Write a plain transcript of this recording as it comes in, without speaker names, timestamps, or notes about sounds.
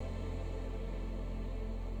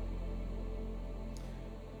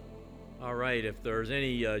All right, if there's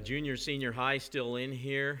any junior, senior high still in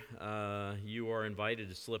here, you are invited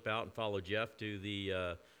to slip out and follow Jeff to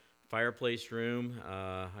the fireplace room.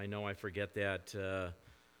 I know I forget that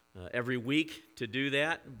every week to do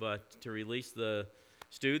that, but to release the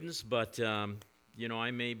students. But,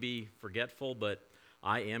 I may be forgetful, but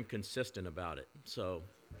I am consistent about it. So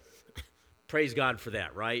praise God for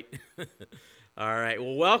that, right? All right,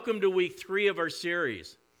 well, welcome to week 3 of our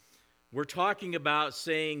series. We're talking about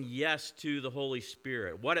saying yes to the Holy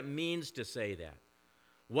Spirit, what it means to say that,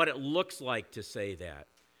 what it looks like to say that.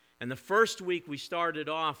 And the first week we started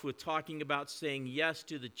off with talking about saying yes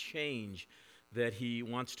to the change that He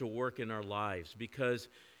wants to work in our lives, because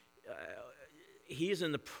He's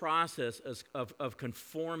in the process of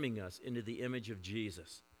conforming us into the image of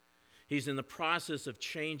Jesus. He's in the process of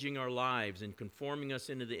changing our lives and conforming us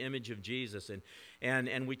into the image of Jesus.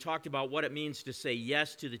 And we talked about what it means to say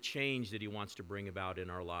yes to the change that He wants to bring about in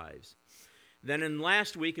our lives. Then in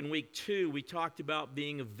last week, in week 2, we talked about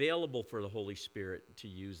being available for the Holy Spirit to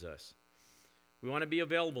use us. We want to be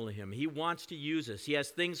available to Him. He wants to use us. He has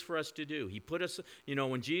things for us to do. He put us,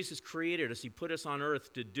 when Jesus created us, He put us on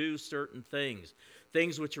earth to do certain things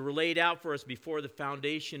which were laid out for us before the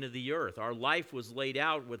foundation of the earth. Our life was laid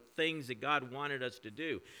out with things that God wanted us to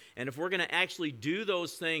do. And if we're going to actually do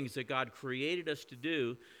those things that God created us to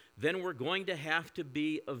do, then we're going to have to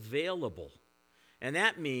be available. And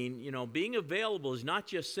that means, being available is not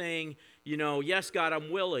just saying, yes, God,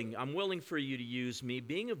 I'm willing for you to use me.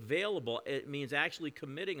 Being available, it means actually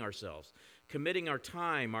committing ourselves, committing our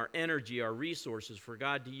time, our energy, our resources for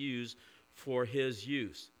God to use for His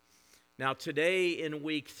use. Now, today in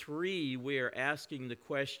week 3, we are asking the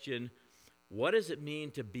question, what does it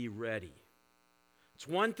mean to be ready? It's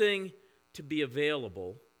one thing to be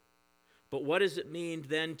available, but what does it mean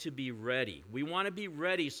then to be ready? We want to be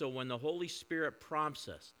ready so when the Holy Spirit prompts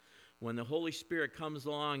us, when the Holy Spirit comes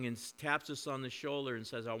along and taps us on the shoulder and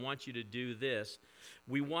says, I want you to do this,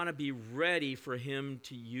 we want to be ready for Him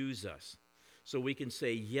to use us. So we can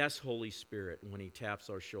say, yes, Holy Spirit, when He taps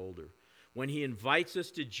our shoulder. When He invites us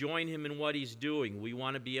to join Him in what He's doing, we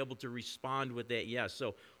want to be able to respond with that yes.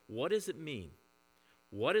 So what does it mean?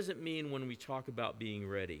 What does it mean when we talk about being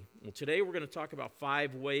ready? Well, today we're going to talk about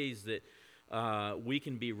 5 ways that we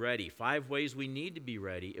can be ready, 5 ways we need to be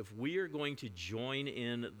ready if we are going to join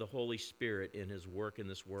in the Holy Spirit in His work in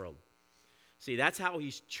this world. See, that's how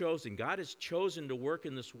He's chosen. God has chosen to work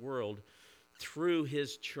in this world through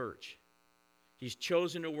His church. He's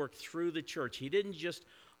chosen to work through the church. He didn't just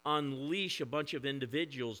unleash a bunch of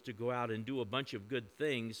individuals to go out and do a bunch of good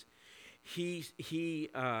things.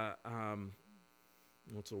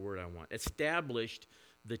 Established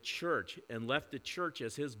the church and left the church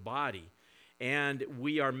as His body. And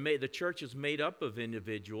the church is made up of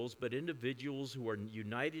individuals, but individuals who are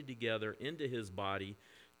united together into His body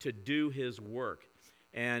to do His work.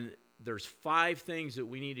 And there's 5 things that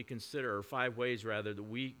we need to consider, or 5 ways rather, that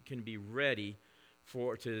we can be ready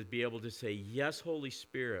to be able to say, yes, Holy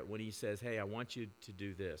Spirit, when He says, hey, I want you to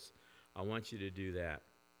do this. I want you to do that.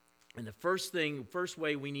 And the first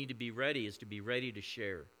way we need to be ready is to be ready to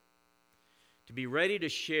share. To be ready to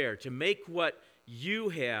share, to make what you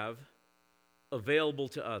have available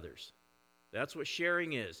to others. That's what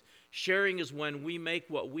sharing is. Sharing is when we make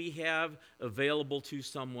what we have available to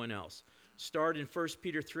someone else. Start in 1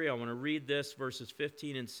 Peter 3. I want to read this, verses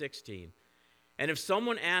 15 and 16. And if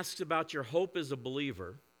someone asks about your hope as a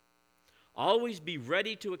believer, always be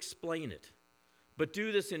ready to explain it, but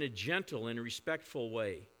do this in a gentle and respectful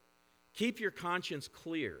way. Keep your conscience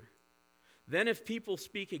clear. Then if people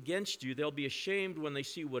speak against you, they'll be ashamed when they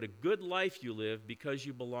see what a good life you live because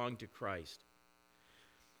you belong to Christ.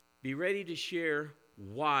 Be ready to share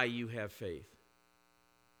why you have faith,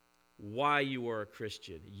 why you are a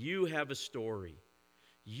Christian. You have a story.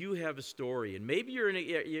 You have a story. And maybe you're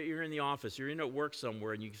in the office, you're in at work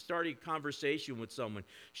somewhere, and you start a conversation with someone,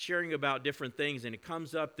 sharing about different things, and it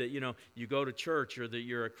comes up that, you go to church or that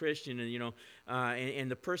you're a Christian, and,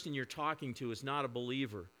 and the person you're talking to is not a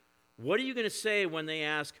believer. What are you going to say when they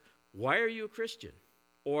ask, why are you a Christian?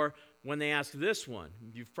 Or when they ask this one,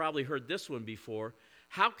 you've probably heard this one before,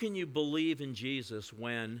 how can you believe in Jesus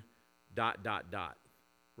when ...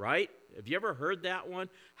 Right? Have you ever heard that one?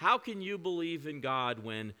 How can you believe in God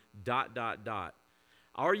when ...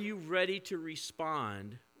 Are you ready to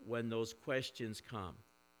respond when those questions come?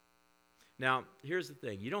 Now, here's the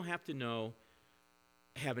thing. You don't have to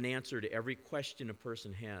have an answer to every question a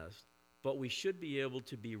person has, but we should be able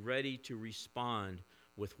to be ready to respond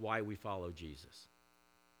with why we follow Jesus.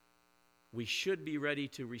 We should be ready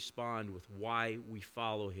to respond with why we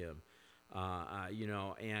follow Him. at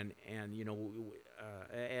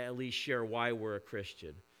least share why we're a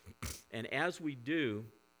Christian. And as we do,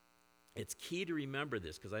 it's key to remember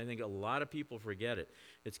this, because I think a lot of people forget it.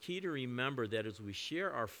 It's key to remember that as we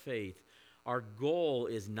share our faith, our goal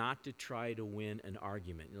is not to try to win an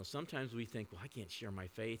argument. Sometimes we think, well, I can't share my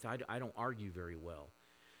faith. I don't argue very well.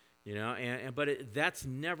 But that's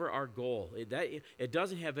never our goal. It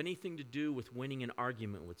doesn't have anything to do with winning an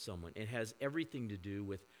argument with someone. It has everything to do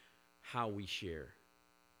with how we share,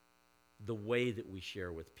 the way that we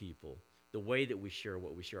share with people, the way that we share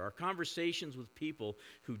what we share. Our conversations with people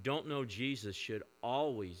who don't know Jesus should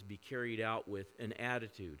always be carried out with an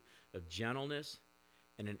attitude of gentleness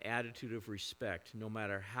and an attitude of respect, no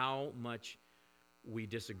matter how much we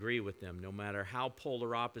disagree with them, no matter how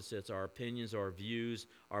polar opposites our opinions, our views,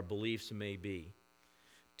 our beliefs may be.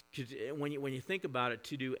 When you think about it,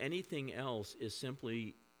 to do anything else is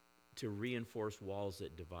simply to reinforce walls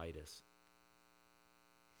that divide us.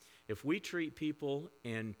 If we treat people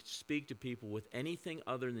and speak to people with anything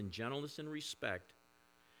other than gentleness and respect,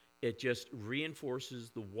 it just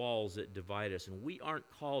reinforces the walls that divide us. And we aren't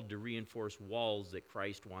called to reinforce walls that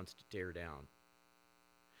Christ wants to tear down.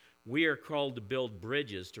 We are called to build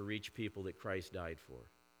bridges to reach people that Christ died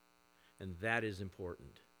for. And that is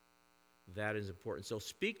important. That is important. So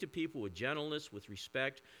speak to people with gentleness, with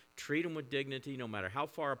respect. Treat them with dignity, no matter how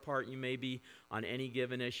far apart you may be on any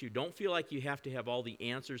given issue. Don't feel like you have to have all the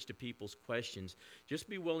answers to people's questions. Just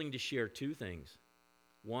be willing to share two things.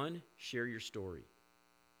 One, share your story.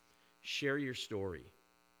 Share your story.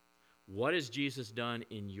 What has Jesus done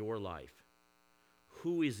in your life?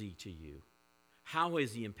 Who is he to you? How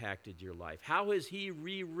has he impacted your life? How has he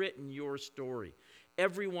rewritten your story?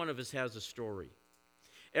 Every one of us has a story.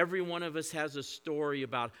 Every one of us has a story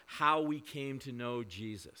about how we came to know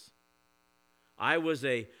Jesus. I was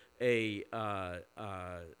a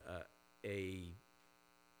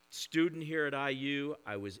student here at IU.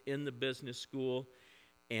 I was in the business school,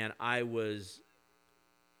 and I was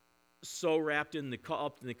so wrapped in the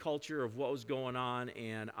culture of what was going on,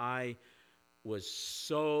 and I was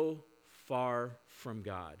so far from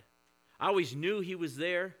God. I always knew he was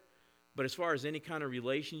there, but as far as any kind of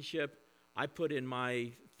relationship, I put in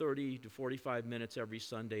my 30 to 45 minutes every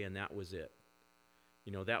Sunday, and that was it.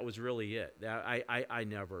 That was really it. I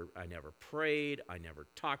never prayed. I never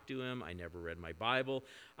talked to him. I never read my Bible.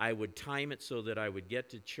 I would time it so that I would get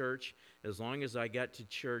to church as long as I got to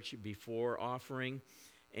church before offering,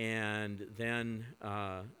 and then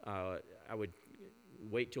I would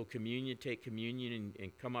wait till communion, take communion,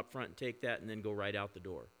 and come up front and take that, and then go right out the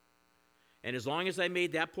door. And as long as I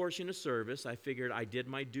made that portion of service, I figured I did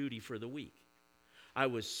my duty for the week. I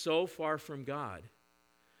was so far from God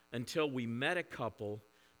until we met a couple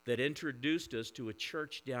that introduced us to a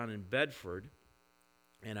church down in Bedford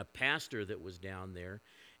and a pastor that was down there,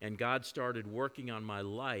 and God started working on my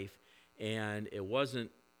life, and it wasn't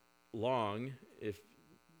long. It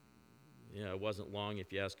wasn't long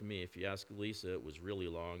if you ask me. If you ask Lisa, it was really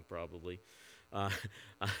long probably. It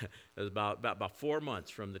was about 4 months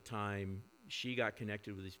from the time she got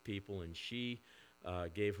connected with these people and she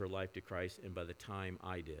gave her life to Christ, and by the time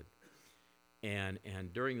I did. And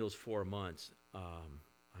during those 4 months,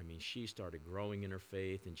 she started growing in her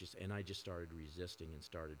faith, and I just started resisting and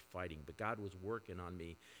started fighting. But God was working on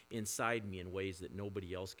me, inside me, in ways that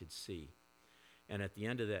nobody else could see. And at the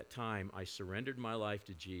end of that time, I surrendered my life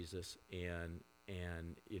to Jesus, and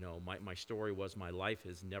my story was my life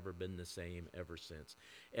has never been the same ever since.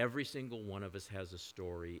 Every single one of us has a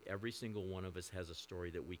story. Every single one of us has a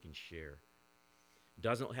story that we can share. It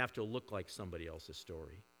doesn't have to look like somebody else's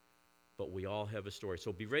story, but we all have a story.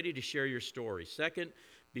 So be ready to share your story. Second,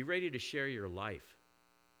 be ready to share your life.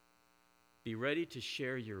 Be ready to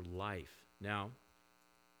share your life. Now,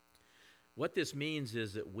 what this means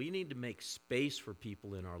is that we need to make space for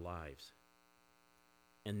people in our lives.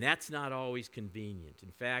 And that's not always convenient.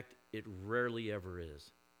 In fact, it rarely ever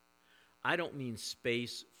is. I don't mean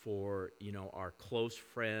space for, our close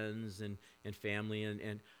friends and family,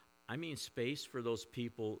 and I mean space for those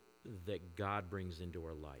people that God brings into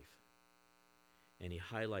our life. And he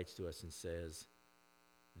highlights to us and says,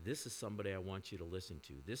 this is somebody I want you to listen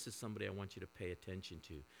to. This is somebody I want you to pay attention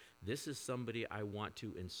to. This is somebody I want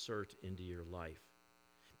to insert into your life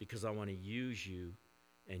because I want to use you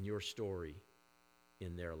and your story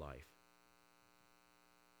in their life.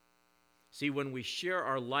 See, when we share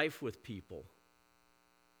our life with people,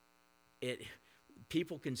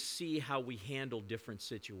 people can see how we handle different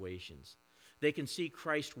situations. They can see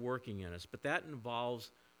Christ working in us, but that involves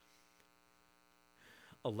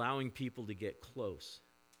allowing people to get close.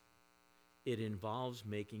 It involves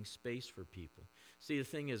making space for people. See, the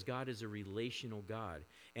thing is, God is a relational God,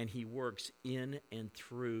 and he works in and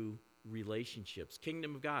through relationships.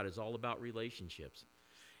 Kingdom of God is all about relationships,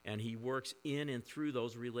 and he works in and through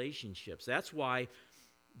those relationships. That's why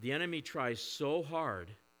the enemy tries so hard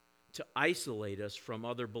to isolate us from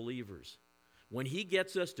other believers. When he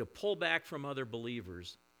gets us to pull back from other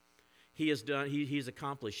believers, he's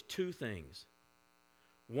accomplished two things.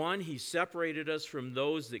 One, he separated us from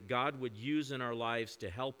those that God would use in our lives to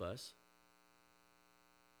help us.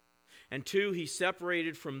 And two, he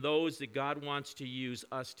separated from those that God wants to use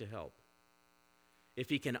us to help. If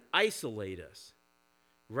he can isolate us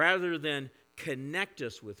rather than connect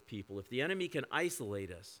us with people, if the enemy can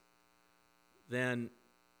isolate us, then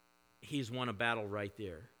he's won a battle right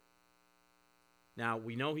there. Now,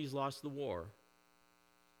 we know he's lost the war,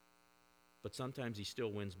 but sometimes he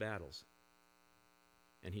still wins battles.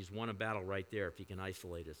 And he's won a battle right there if he can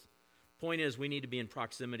isolate us. Point is, we need to be in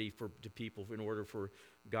proximity to people in order for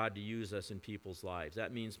God to use us in people's lives.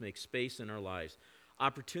 That means make space in our lives.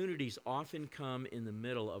 Opportunities often come in the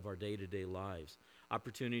middle of our day-to-day lives.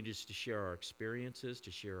 Opportunities to share our experiences,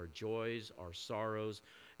 to share our joys, our sorrows,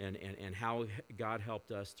 and how God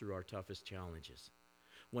helped us through our toughest challenges.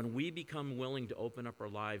 When we become willing to open up our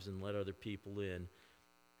lives and let other people in,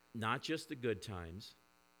 not just the good times,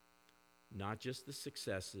 not just the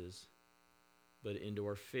successes, but into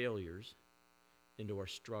our failures, into our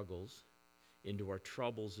struggles, into our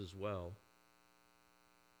troubles as well,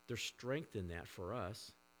 there's strength in that for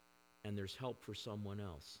us, and there's help for someone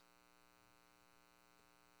else.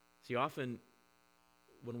 See, often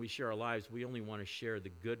when we share our lives, we only want to share the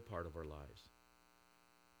good part of our lives.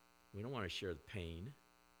 We don't want to share the pain.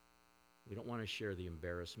 We don't want to share the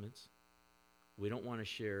embarrassments. We don't want to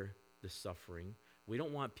share the suffering. We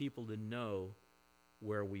don't want people to know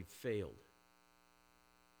where we've failed.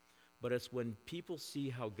 But it's when people see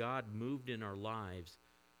how God moved in our lives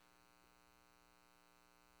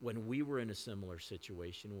when we were in a similar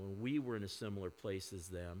situation, when we were in a similar place as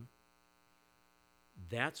them,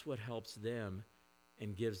 that's what helps them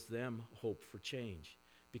and gives them hope for change.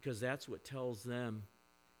 Because that's what tells them,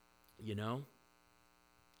 you know,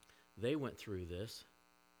 they went through this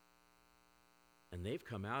and they've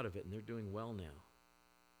come out of it and they're doing well now.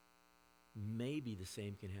 Maybe the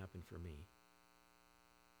same can happen for me.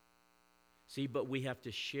 See, but we have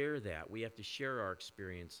to share that. We have to share our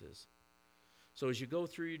experiences. So as you go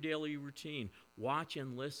through your daily routine, watch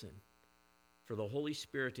and listen for the Holy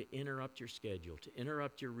Spirit to interrupt your schedule, to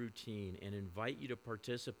interrupt your routine, and invite you to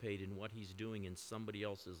participate in what he's doing in somebody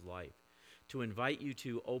else's life, to invite you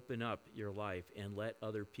to open up your life and let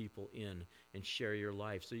other people in and share your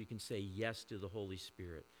life so you can say yes to the Holy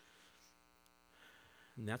Spirit.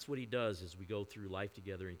 And that's what he does as we go through life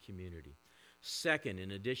together in community. Second,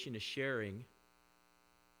 in addition to sharing,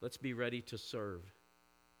 let's be ready to serve.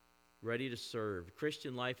 Ready to serve.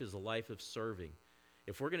 Christian life is a life of serving.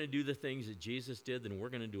 If we're going to do the things that Jesus did, then we're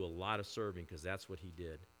going to do a lot of serving because that's what he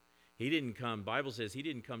did. He didn't come, Bible says he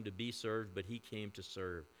didn't come to be served, but he came to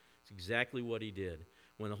serve. It's exactly what he did.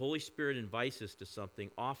 When the Holy Spirit invites us to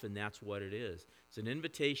something, often that's what it is. It's an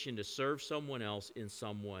invitation to serve someone else in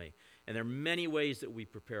some way. And there are many ways that we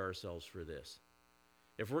prepare ourselves for this.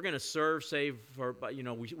 If we're going to serve, say,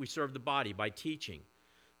 we serve the body by teaching.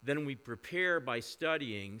 Then we prepare by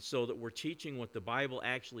studying so that we're teaching what the Bible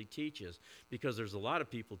actually teaches, because there's a lot of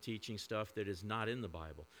people teaching stuff that is not in the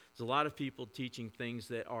Bible. There's a lot of people teaching things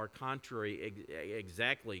that are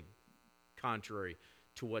exactly contrary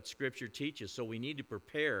to what Scripture teaches. So we need to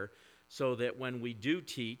prepare so that when we do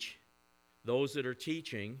teach, those that are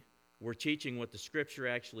teaching, we're teaching what the Scripture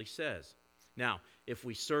actually says. Now, if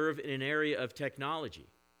we serve in an area of technology,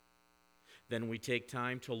 then we take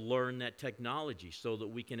time to learn that technology so that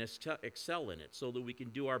we can excel in it, so that we can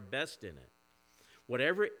do our best in it.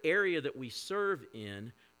 Whatever area that we serve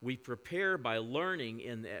in, we prepare by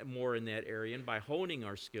learning more in that area and by honing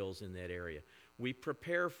our skills in that area. We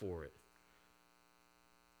prepare for it.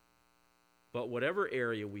 But whatever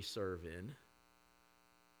area we serve in,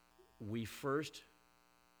 we first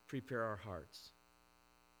prepare our hearts.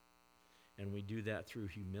 And we do that through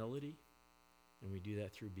humility. And we do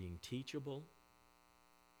that through being teachable.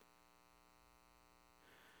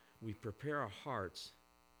 We prepare our hearts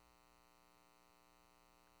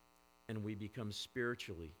and we become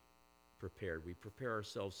spiritually prepared. We prepare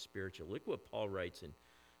ourselves spiritually. Look what Paul writes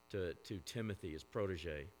to Timothy, his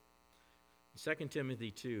protege. In 2 Timothy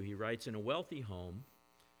 2, he writes, "In a wealthy home,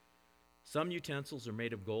 some utensils are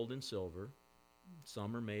made of gold and silver,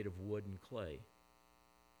 some are made of wood and clay.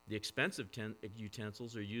 The expensive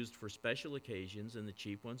utensils are used for special occasions, and the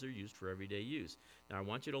cheap ones are used for everyday use." Now, I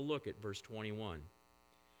want you to look at verse 21.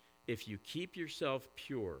 if you keep yourself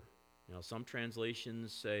pure, now some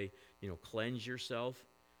translations say, cleanse yourself.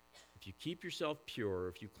 If you keep yourself pure,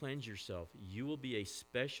 if you cleanse yourself, you will be a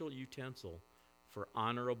special utensil for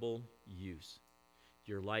honorable use.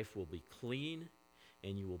 Your life will be clean,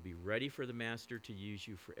 and you will be ready for the Master to use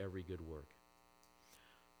you for every good work.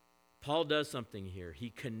 Paul does something here. He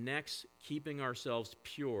connects keeping ourselves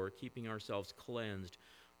pure, keeping ourselves cleansed,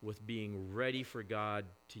 with being ready for God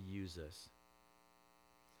to use us.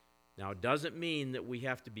 Now, it doesn't mean that we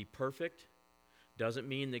have to be perfect. Doesn't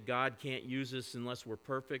mean that God can't use us unless we're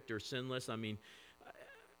perfect or sinless. I mean,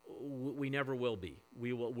 we never will be.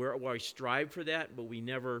 We strive for that, but we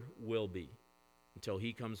never will be until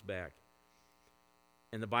he comes back.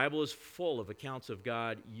 And the Bible is full of accounts of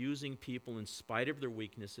God using people in spite of their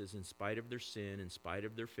weaknesses, in spite of their sin, in spite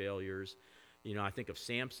of their failures. I think of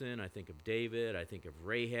Samson, I think of David, I think of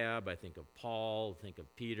Rahab, I think of Paul, I think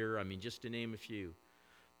of Peter. I mean, just to name a few.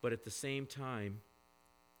 But at the same time,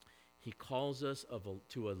 he calls us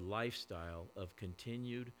to a lifestyle of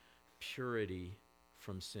continued purity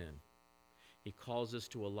from sin. He calls us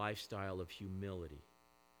to a lifestyle of humility,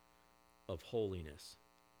 of holiness,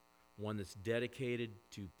 one that's dedicated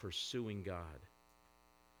to pursuing God.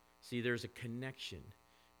 See, there's a connection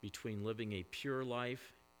between living a pure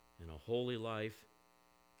life and a holy life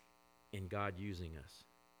and God using us.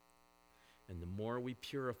 And the more we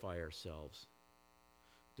purify ourselves,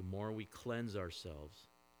 the more we cleanse ourselves,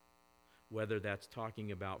 whether that's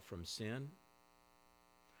talking about from sin,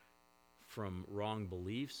 from wrong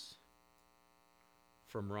beliefs,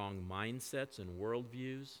 from wrong mindsets and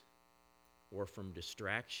worldviews, or from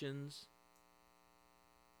distractions.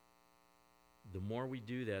 The more we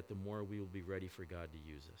do that, the more we will be ready for God to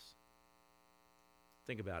use us.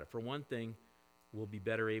 Think about it. For one thing, we'll be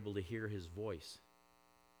better able to hear his voice.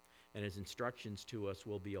 And his instructions to us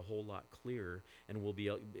will be a whole lot clearer, and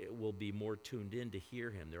we'll be more tuned in to hear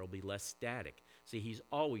him. There will be less static. See, he's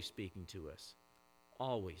always speaking to us.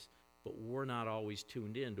 Always. But we're not always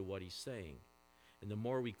tuned in to what he's saying. And the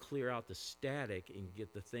more we clear out the static and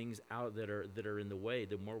get the things out that are in the way,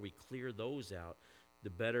 the more we clear those out, the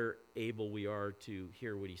better able we are to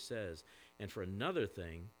hear what he says. And for another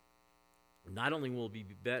thing, not only will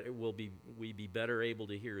we be better able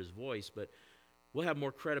to hear his voice, but we'll have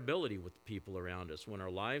more credibility with the people around us when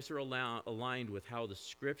our lives are aligned with how the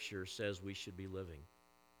Scripture says we should be living.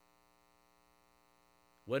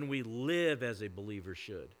 When we live as a believer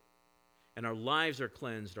should, and our lives are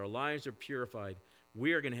cleansed, our lives are purified,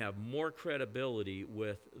 we are going to have more credibility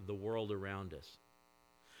with the world around us.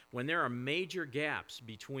 When there are major gaps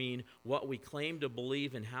between what we claim to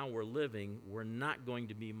believe and how we're living, we're not going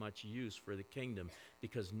to be much use for the kingdom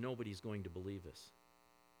because nobody's going to believe us.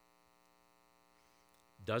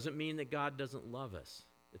 Doesn't mean that God doesn't love us.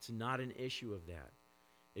 It's not an issue of that.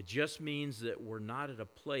 It just means that we're not at a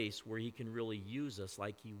place where he can really use us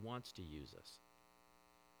like he wants to use us.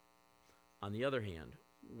 On the other hand,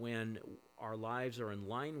 when our lives are in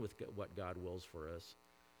line with what God wills for us,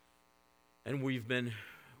 and we've been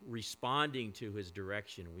responding to his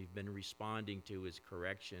direction, we've been responding to his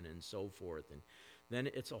correction and so forth, and then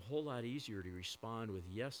it's a whole lot easier to respond with,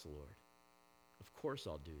 yes, Lord, of course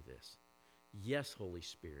I'll do this. Yes, Holy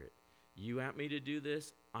Spirit, you want me to do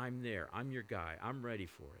this? I'm there. I'm your guy. I'm ready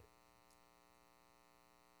for it.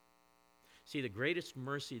 See, the greatest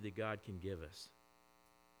mercy that God can give us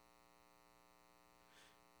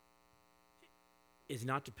is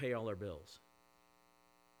not to pay all our bills.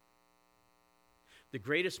 The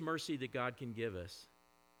greatest mercy that God can give us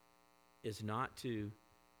is not to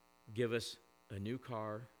give us a new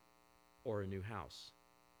car or a new house.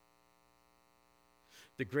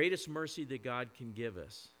 The greatest mercy that God can give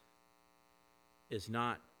us is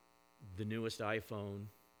not the newest iPhone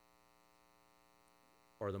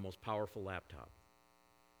or the most powerful laptop.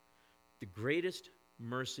 The greatest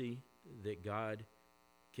mercy that God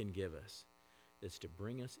can give us is to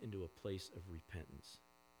bring us into a place of repentance,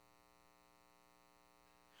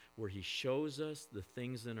 where he shows us the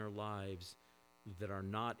things in our lives that are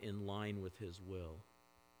not in line with his will.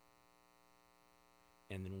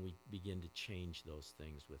 And then we begin to change those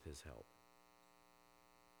things with his help.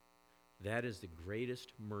 That is the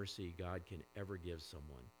greatest mercy God can ever give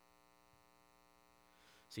someone.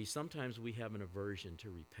 See, sometimes we have an aversion to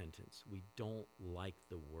repentance. We don't like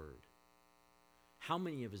the word. How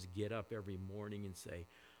many of us get up every morning and say,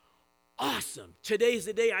 awesome, today's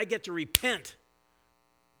the day I get to repent?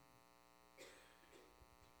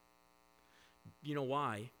 You know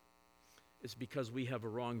why? It's because we have a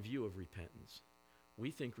wrong view of repentance.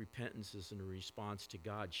 We think repentance is in response to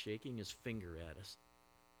God shaking his finger at us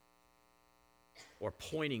or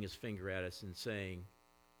pointing his finger at us and saying,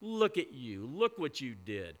 Look at you. Look what you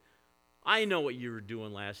did. I know what you were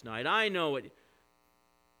doing last night. I know what.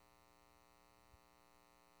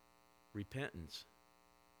 Repentance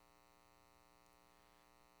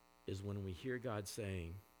is when we hear God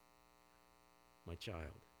saying, my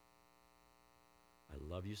child, I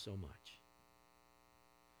love you so much,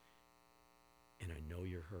 and I know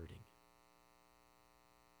you're hurting.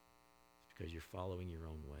 It's because you're following your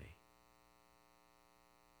own way.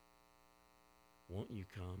 Won't you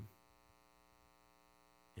come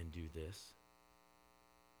and do this?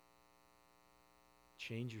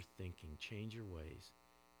 Change your thinking, change your ways.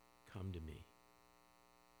 Come to me.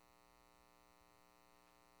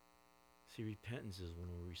 See, repentance is when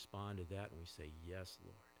we respond to that and we say, yes,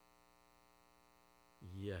 Lord.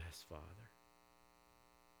 Yes, Father.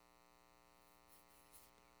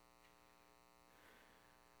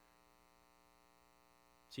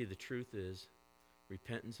 See, the truth is,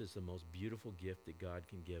 repentance is the most beautiful gift that God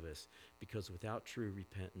can give us, because without true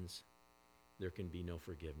repentance, there can be no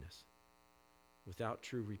forgiveness. Without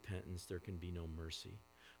true repentance, there can be no mercy.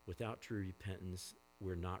 Without true repentance,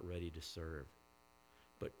 we're not ready to serve.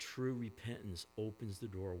 But true repentance opens the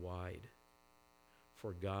door wide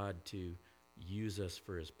for God to use us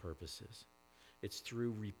for his purposes. It's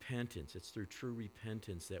through repentance, it's through true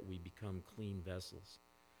repentance that we become clean vessels,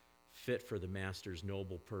 fit for the Master's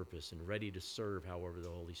noble purpose and ready to serve however the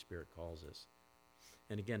Holy Spirit calls us.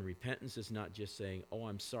 And again, repentance is not just saying, oh,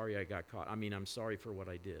 I'm sorry I got caught. I'm sorry for what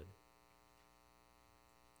I did.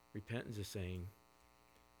 Repentance is saying,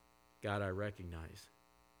 God, I recognize.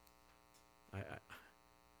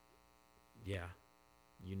 Yeah,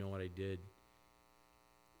 you know what I did.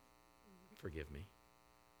 Forgive me.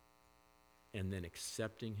 And then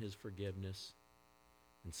accepting his forgiveness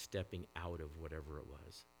and stepping out of whatever it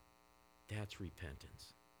was. That's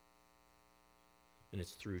repentance. And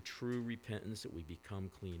it's through true repentance that we become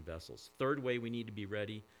clean vessels. Third way we need to be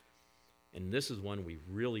ready, and this is one we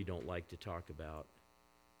really don't like to talk about,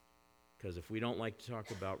 because if we don't like to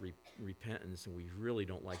talk about repentance, and we really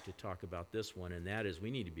don't like to talk about this one, and that is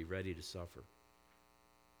we need to be ready to suffer.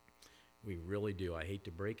 We really do. I hate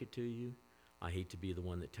to break it to you. I hate to be the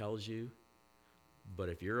one that tells you. But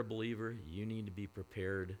if you're a believer, you need to be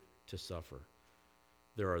prepared to suffer.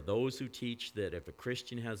 There are those who teach that if a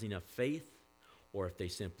Christian has enough faith, or if they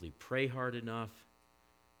simply pray hard enough,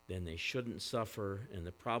 then they shouldn't suffer. And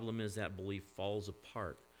the problem is that belief falls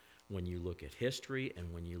apart when you look at history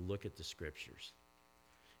and when you look at the scriptures.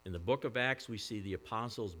 In the book of Acts, we see the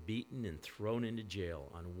apostles beaten and thrown into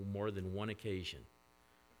jail on more than one occasion.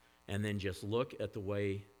 And then just look at the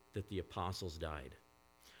way that the apostles died.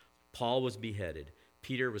 Paul was beheaded.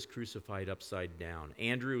 Peter was crucified upside down.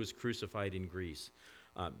 Andrew was crucified in Greece,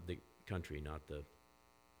 the country, not the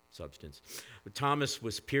substance. Thomas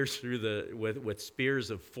was pierced through with spears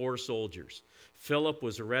of 4 soldiers. Philip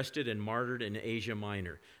was arrested and martyred in Asia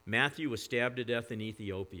Minor. Matthew was stabbed to death in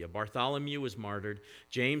Ethiopia. Bartholomew was martyred.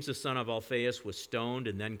 James, the son of Alphaeus, was stoned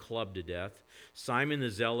and then clubbed to death. Simon the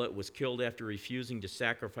Zealot was killed after refusing to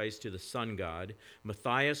sacrifice to the sun god.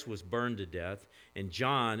 Matthias was burned to death. And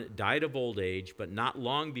John died of old age, but not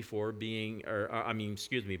before being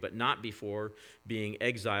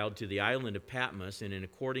exiled to the island of Patmos, and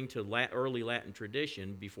according to early Latin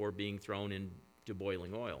tradition, before being thrown into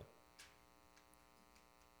boiling oil.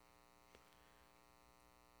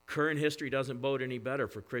 Current history doesn't bode any better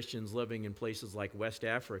for Christians living in places like West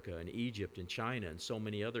Africa and Egypt and China and so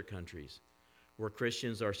many other countries, where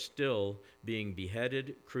Christians are still being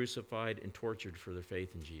beheaded, crucified, and tortured for their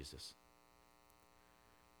faith in Jesus.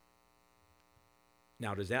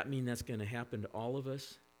 Now, does that mean that's going to happen to all of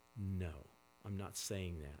us? No, I'm not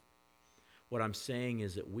saying that. What I'm saying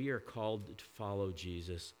is that we are called to follow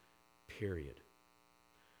Jesus, period.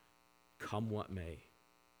 Come what may.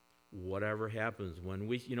 Whatever happens, when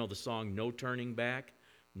we, the song, No Turning Back,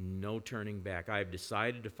 no turning back. I have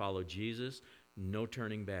decided to follow Jesus, no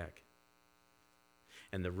turning back.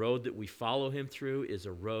 And the road that we follow him through is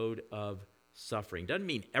a road of suffering. Doesn't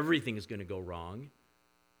mean everything is going to go wrong.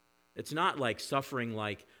 It's not like suffering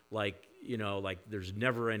like there's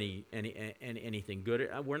never anything good.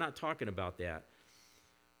 We're not talking about that.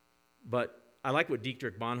 But I like what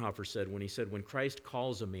Dietrich Bonhoeffer said when he said, when Christ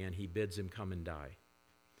calls a man, he bids him come and die.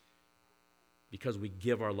 Because we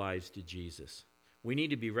give our lives to Jesus. We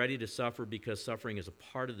need to be ready to suffer because suffering is a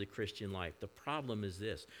part of the Christian life. The problem is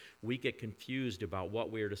this: we get confused about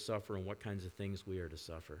what we are to suffer and what kinds of things we are to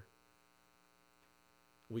suffer.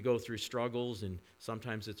 We go through struggles, and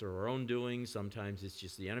sometimes it's our own doing, sometimes it's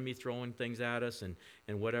just the enemy throwing things at us and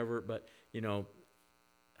whatever. But,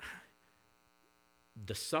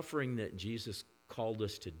 the suffering that Jesus called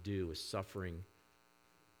us to do is suffering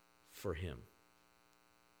for him.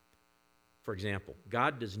 For example,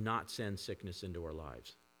 God does not send sickness into our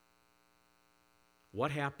lives. What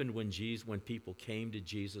happened when people came to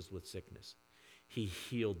Jesus with sickness? He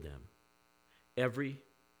healed them every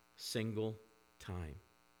single time.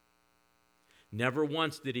 Never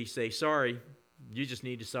once did he say, sorry, you just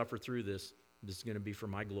need to suffer through this. This is going to be for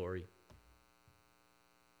my glory.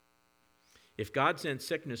 If God sent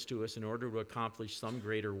sickness to us in order to accomplish some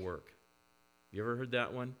greater work, you ever heard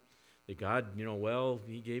that one? That God,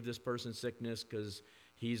 he gave this person sickness because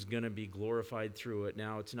he's going to be glorified through it.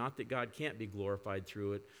 Now, it's not that God can't be glorified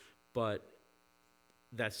through it, but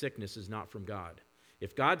that sickness is not from God.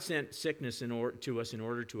 If God sent sickness to us in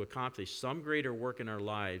order to accomplish some greater work in our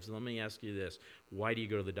lives, let me ask you this. Why do you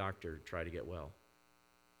go to the doctor to try to get well?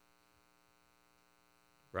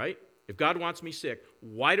 Right? If God wants me sick,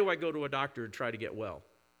 why do I go to a doctor to try to get well?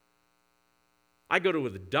 I go to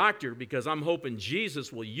the doctor because I'm hoping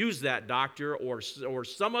Jesus will use that doctor or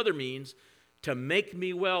some other means to make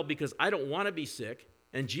me well, because I don't want to be sick,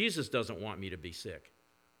 and Jesus doesn't want me to be sick.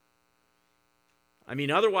 I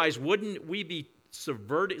mean, otherwise, wouldn't we be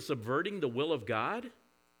subverting the will of God?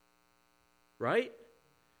 Right?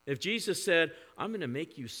 If Jesus said, I'm going to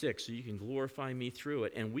make you sick so you can glorify me through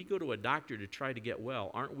it, and we go to a doctor to try to get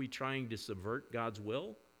well, aren't we trying to subvert God's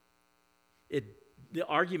will? The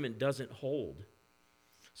argument doesn't hold.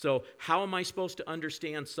 So how am I supposed to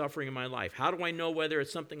understand suffering in my life? How do I know whether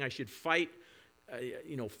it's something I should fight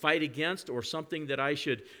against, or something that I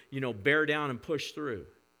should, bear down and push through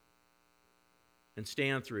and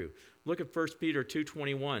stand through? Look at 1 Peter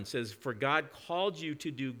 2:21. It says, for God called you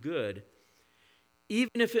to do good,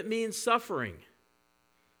 even if it means suffering,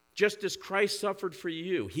 just as Christ suffered for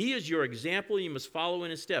you. He is your example. You must follow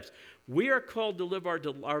in his steps. We are called to live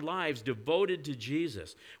our lives devoted to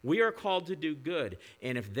Jesus. We are called to do good.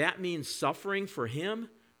 And if that means suffering for him,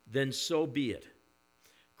 then so be it.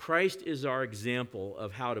 Christ is our example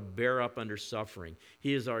of how to bear up under suffering.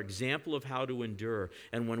 He is our example of how to endure.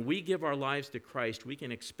 And when we give our lives to Christ, we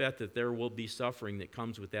can expect that there will be suffering that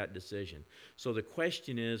comes with that decision. So the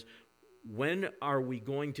question is, when are we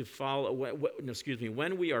going to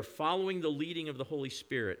when we are following the leading of the Holy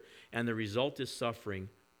Spirit and the result is suffering,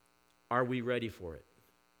 are we ready for it?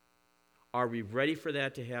 Are we ready for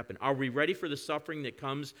that to happen? Are we ready for the suffering that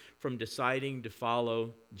comes from deciding to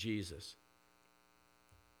follow Jesus?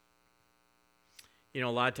 A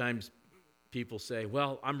lot of times people say,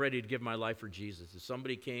 well, I'm ready to give my life for Jesus. If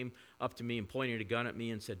somebody came up to me and pointed a gun at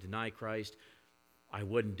me and said, deny Christ, I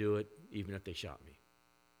wouldn't do it even if they shot me.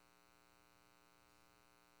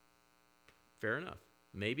 Fair enough.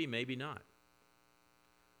 Maybe, maybe not.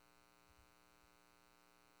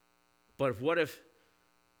 But what if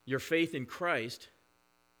your faith in Christ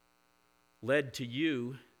led to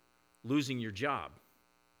you losing your job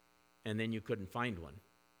and then you couldn't find one?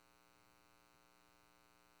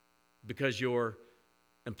 Because your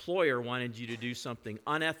employer wanted you to do something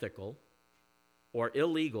unethical or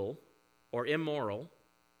illegal or immoral,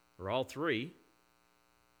 or all three,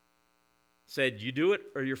 said, you do it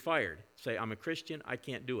or you're fired. Say, I'm a Christian, I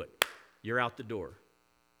can't do it. You're out the door.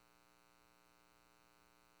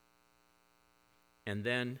 And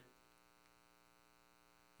then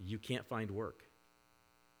you can't find work.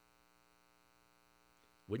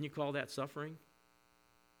 Wouldn't you call that suffering?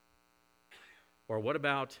 Or what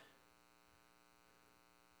about,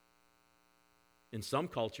 in some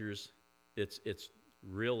cultures, it's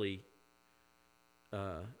really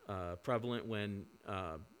prevalent when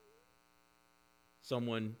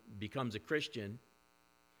someone becomes a Christian,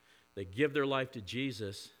 they give their life to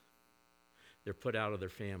Jesus, they're put out of their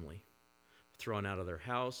family, thrown out of their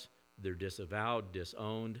house, they're disavowed,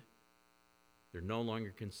 disowned, they're no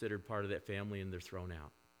longer considered part of that family, and they're thrown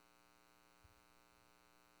out.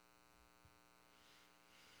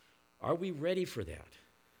 Are we ready for that?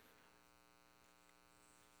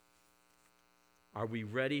 Are we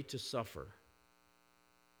ready to suffer?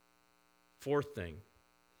 Fourth thing,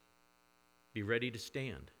 be ready to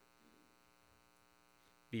stand.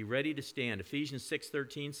 Be ready to stand. Ephesians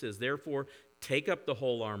 6:13 says, therefore, take up the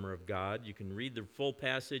whole armor of God. You can read the full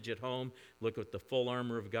passage at home. Look at the full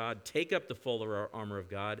armor of God. Take up the full armor of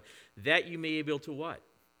God, that you may be able to what?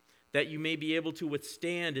 That you may be able to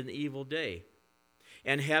withstand in the evil day.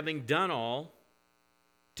 And having done all,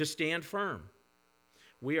 to stand firm.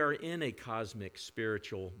 We are in a cosmic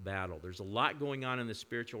spiritual battle. There's a lot going on in the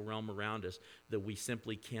spiritual realm around us that we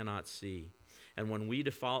simply cannot see. And when we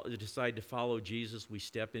decide to follow Jesus, we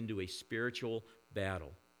step into a spiritual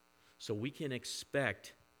battle. So we can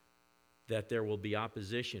expect that there will be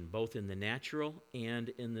opposition, both in the natural and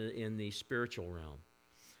in the spiritual realm.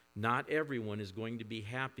 Not everyone is going to be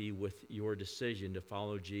happy with your decision to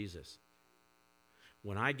follow Jesus.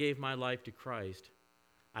 When I gave my life to Christ,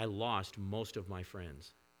 I lost most of my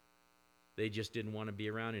friends. They just didn't want to be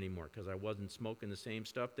around anymore because I wasn't smoking the same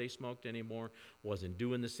stuff they smoked anymore, wasn't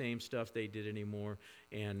doing the same stuff they did anymore,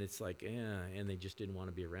 and it's like, and they just didn't want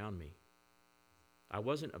to be around me. I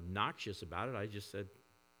wasn't obnoxious about it. I just said,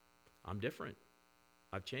 I'm different.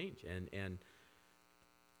 I've changed. And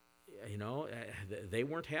they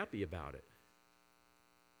weren't happy about it.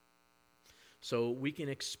 So we can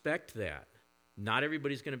expect that. Not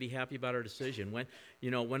everybody's going to be happy about our decision.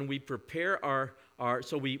 When we prepare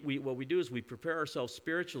what we do is we prepare ourselves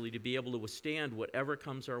spiritually to be able to withstand whatever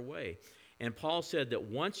comes our way. And Paul said that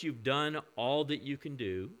once you've done all that you can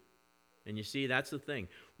do, and you see, that's the thing.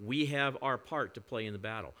 We have our part to play in the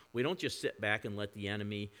battle. We don't just sit back and let the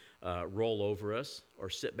enemy roll over us, or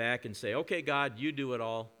sit back and say, okay, God, you do it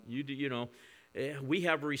all. We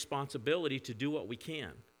have a responsibility to do what we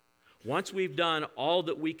can. Once we've done all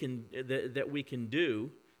that we can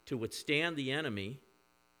do to withstand the enemy,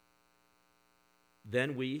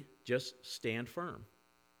 then we just stand firm.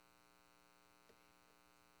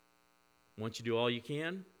 Once you do all you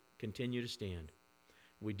can, continue to stand.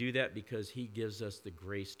 We do that because he gives us the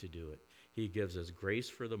grace to do it. He gives us grace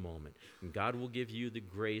for the moment. And God will give you the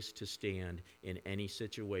grace to stand in any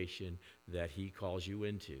situation that he calls you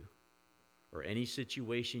into, or any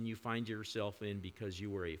situation you find yourself in because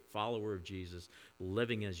you were a follower of Jesus,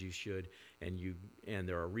 living as you should, and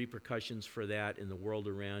there are repercussions for that in the world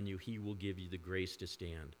around you. He will give you the grace to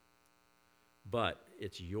stand. But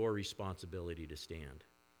it's your responsibility to stand.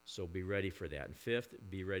 So be ready for that. And fifth,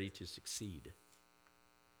 be ready to succeed.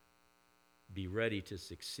 Be ready to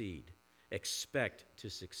succeed. Expect to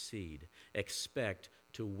succeed. Expect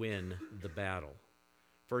to win the battle.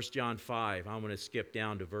 1 John 5, I'm going to skip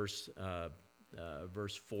down to verse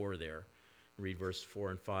 4 there. Read verse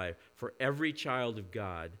 4 and 5. For every child of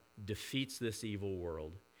God defeats this evil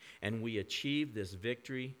world, and we achieve this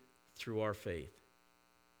victory through our faith.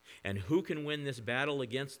 And who can win this battle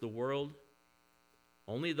against the world?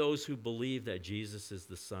 Only those who believe that Jesus is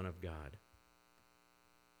the Son of God.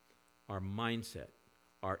 Our mindset,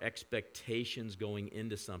 our expectations going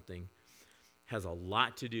into something has a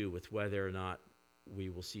lot to do with whether or not we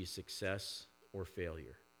will see success or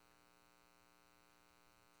failure.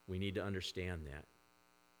 We need to understand that.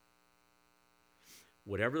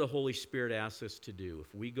 Whatever the Holy Spirit asks us to do,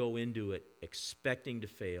 if we go into it expecting to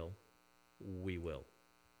fail, we will.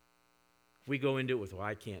 If we go into it with, well,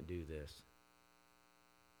 I can't do this,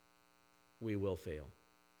 we will fail.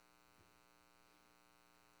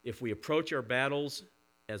 If we approach our battles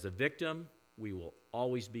as a victim, we will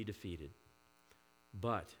always be defeated.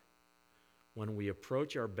 But when we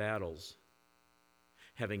approach our battles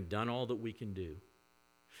having done all that we can do,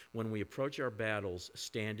 when we approach our battles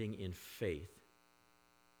standing in faith,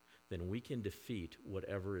 then we can defeat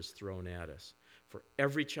whatever is thrown at us. For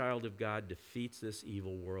every child of God defeats this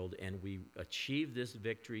evil world, and we achieve this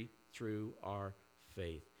victory through our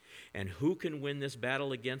faith. And who can win this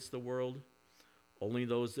battle against the world? Only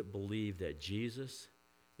those that believe that Jesus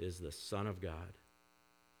is the Son of God.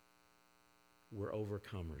 We're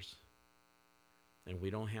overcomers. And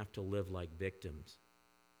we don't have to live like victims.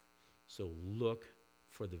 So look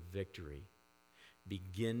for the victory.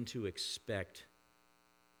 Begin to expect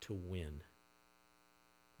to win.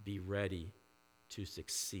 Be ready to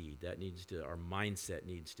succeed. Our mindset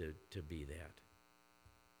needs to be that.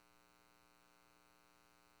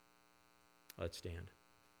 Let's stand.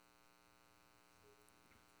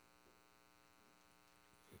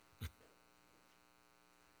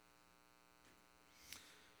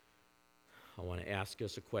 I want to ask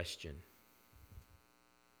us a question.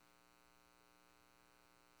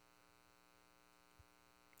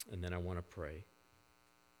 And then I want to pray.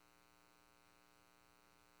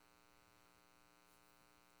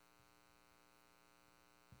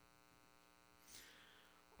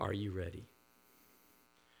 Are you ready?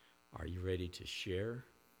 Are you ready to share?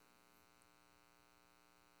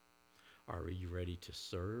 Are you ready to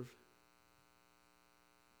serve?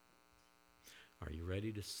 Are you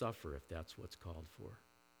ready to suffer if that's what's called for?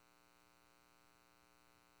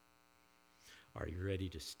 Are you ready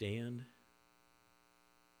to stand?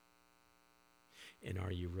 And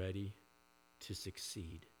are you ready to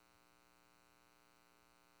succeed?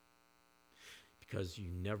 Because you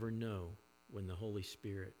never know when the Holy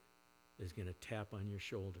Spirit is going to tap on your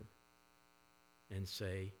shoulder and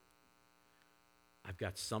say, I've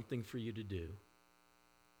got something for you to do.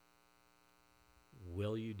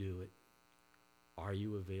 Will you do it? Are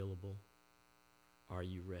you available? Are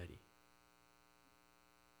you ready?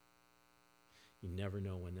 You never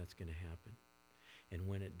know when that's going to happen. And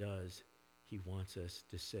when it does, he wants us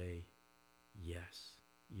to say yes.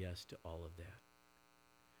 Yes to all of that.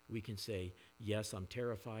 We can say, yes, I'm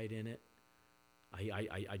terrified in it.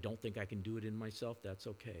 I don't think I can do it in myself. That's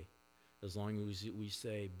okay. As long as we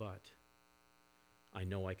say, but I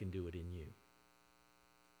know I can do it in you.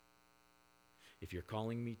 If you're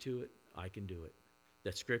calling me to it, I can do it.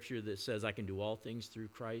 That scripture that says I can do all things through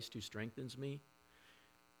Christ who strengthens me,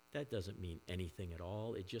 that doesn't mean anything at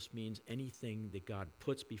all. It just means anything that God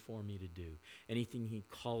puts before me to do, anything he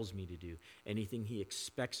calls me to do, anything he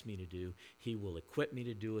expects me to do, he will equip me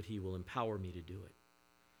to do it. He will empower me to do it.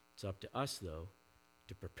 It's up to us, though,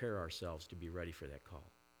 to prepare ourselves to be ready for that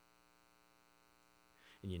call.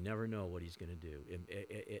 And you never know what he's going to do.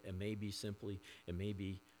 It may be simply, it may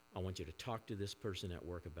be, I want you to talk to this person at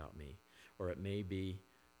work about me. Or it may be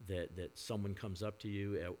that someone comes up to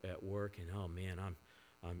you at work and, oh man,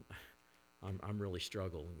 I'm really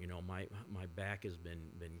struggling. You know, my back has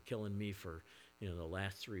been killing me for, the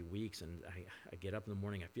last 3 weeks, and I get up in the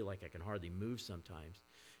morning, I feel like I can hardly move sometimes.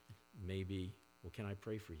 Maybe, well, can I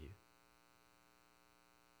pray for you?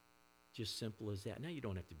 Just simple as that. Now, you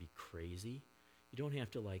don't have to be crazy. You don't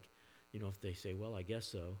have to, if they say, well, I guess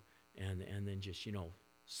so, and then just,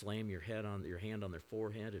 slam your hand on their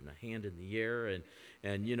forehead and a hand in the air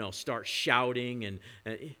and start shouting and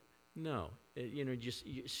no, just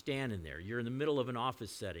standing there. You're in the middle of an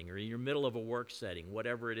office setting or in the middle of a work setting,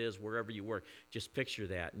 whatever it is, wherever you work. Just picture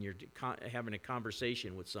that, and you're having a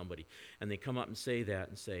conversation with somebody, and they come up and say that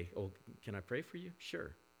and say, oh, can I pray for you?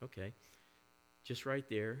 Sure, okay. Just right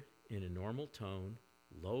there in a normal tone,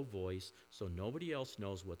 low voice, so nobody else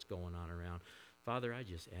knows what's going on around. Father, I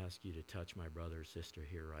just ask you to touch my brother or sister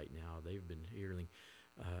here right now. They've been hearing,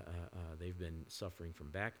 they've been suffering from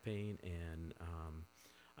back pain, and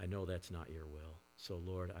I know that's not your will. So,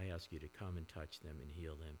 Lord, I ask you to come and touch them and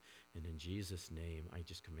heal them. And in Jesus' name, I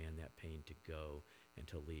just command that pain to go and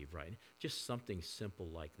to leave, right? Just something simple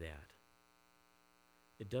like that.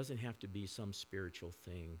 It doesn't have to be some spiritual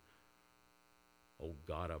thing. Oh,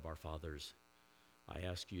 God of our fathers, I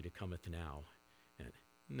ask you to cometh now. And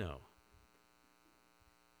no.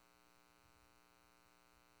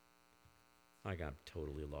 I got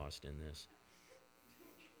totally lost in this.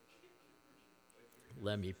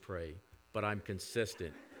 Let me pray, but I'm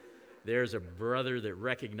consistent. There's a brother that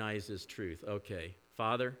recognizes truth. Okay,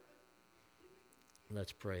 Father,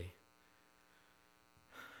 let's pray.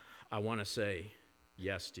 I want to say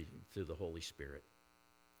yes to the Holy Spirit.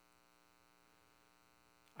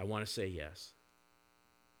 I want to say yes,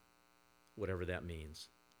 whatever that means,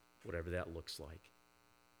 whatever that looks like.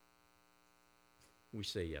 We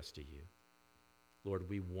say yes to you. Lord,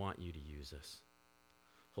 we want you to use us.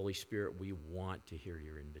 Holy Spirit, we want to hear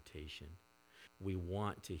your invitation. We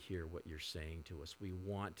want to hear what you're saying to us. We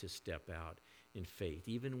want to step out in faith,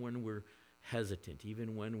 even when we're hesitant,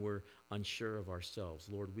 even when we're unsure of ourselves.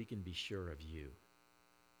 Lord, we can be sure of you.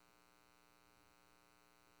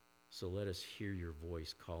 So let us hear your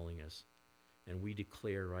voice calling us. And we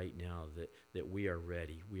declare right now that we are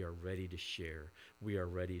ready. We are ready to share. We are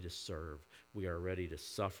ready to serve. We are ready to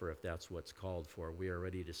suffer if that's what's called for. We are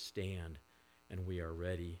ready to stand, and we are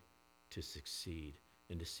ready to succeed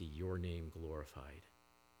and to see your name glorified.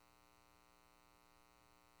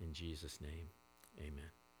 In Jesus' name,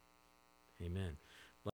 amen. Amen.